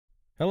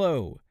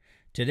Hello!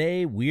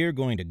 Today we're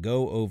going to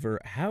go over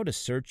how to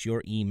search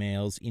your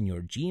emails in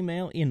your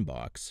Gmail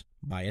inbox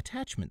by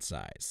attachment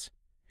size.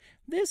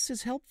 This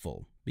is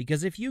helpful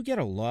because if you get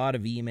a lot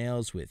of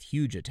emails with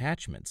huge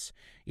attachments,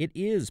 it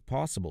is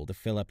possible to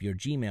fill up your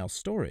Gmail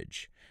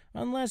storage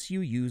unless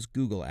you use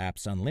Google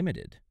Apps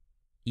Unlimited.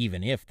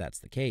 Even if that's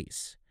the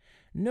case,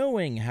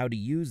 knowing how to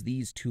use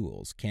these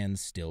tools can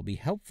still be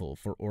helpful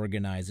for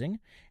organizing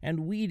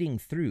and weeding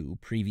through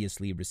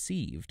previously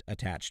received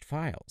attached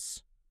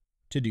files.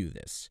 To do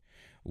this,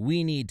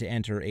 we need to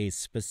enter a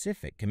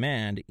specific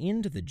command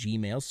into the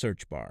Gmail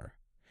search bar.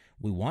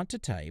 We want to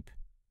type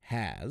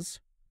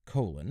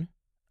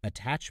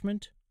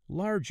attachment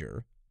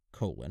larger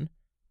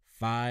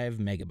 5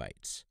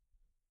 megabytes.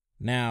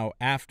 Now,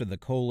 after the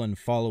colon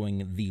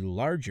following the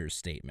larger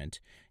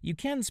statement, you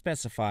can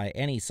specify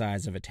any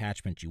size of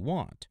attachment you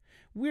want.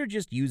 We're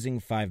just using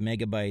 5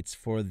 megabytes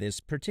for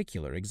this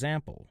particular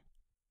example.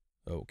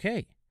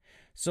 Okay,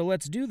 so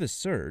let's do the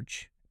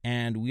search,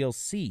 and we'll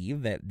see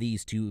that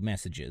these two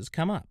messages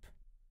come up,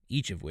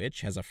 each of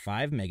which has a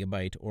 5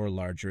 megabyte or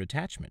larger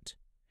attachment.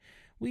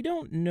 We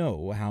don't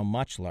know how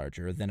much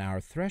larger than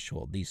our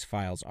threshold these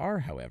files are,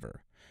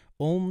 however,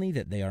 only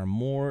that they are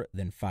more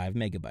than 5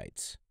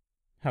 megabytes.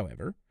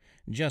 However,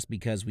 just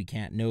because we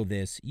can't know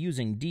this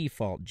using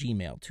default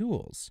Gmail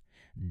tools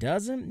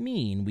doesn't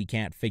mean we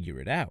can't figure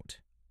it out.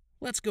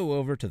 Let's go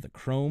over to the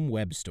Chrome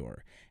Web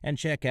Store and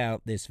check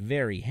out this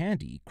very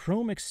handy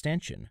Chrome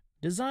extension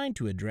designed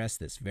to address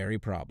this very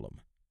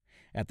problem.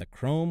 At the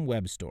Chrome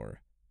Web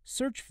Store,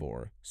 search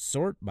for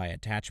Sort by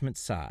Attachment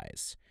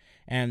Size,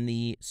 and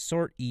the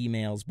Sort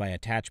Emails by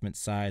Attachment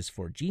Size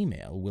for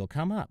Gmail will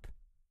come up.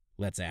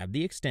 Let's add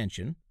the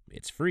extension,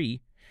 it's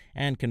free,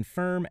 and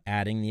confirm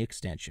adding the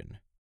extension.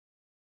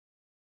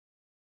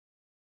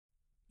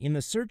 In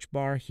the search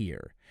bar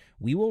here,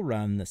 we will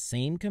run the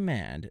same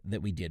command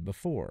that we did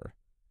before,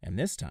 and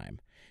this time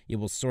it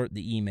will sort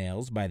the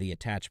emails by the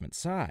attachment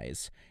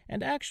size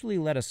and actually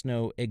let us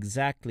know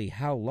exactly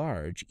how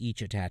large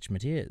each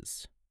attachment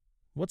is.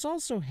 What's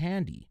also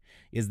handy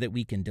is that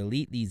we can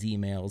delete these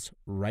emails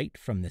right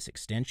from this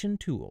extension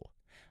tool,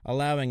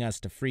 allowing us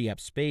to free up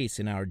space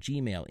in our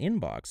Gmail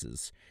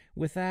inboxes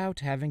without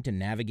having to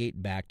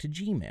navigate back to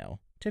Gmail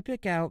to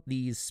pick out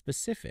these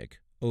specific,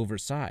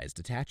 oversized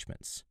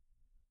attachments.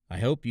 I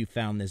hope you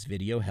found this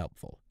video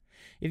helpful.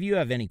 If you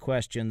have any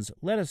questions,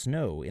 let us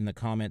know in the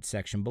comments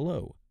section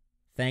below.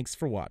 Thanks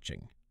for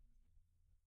watching.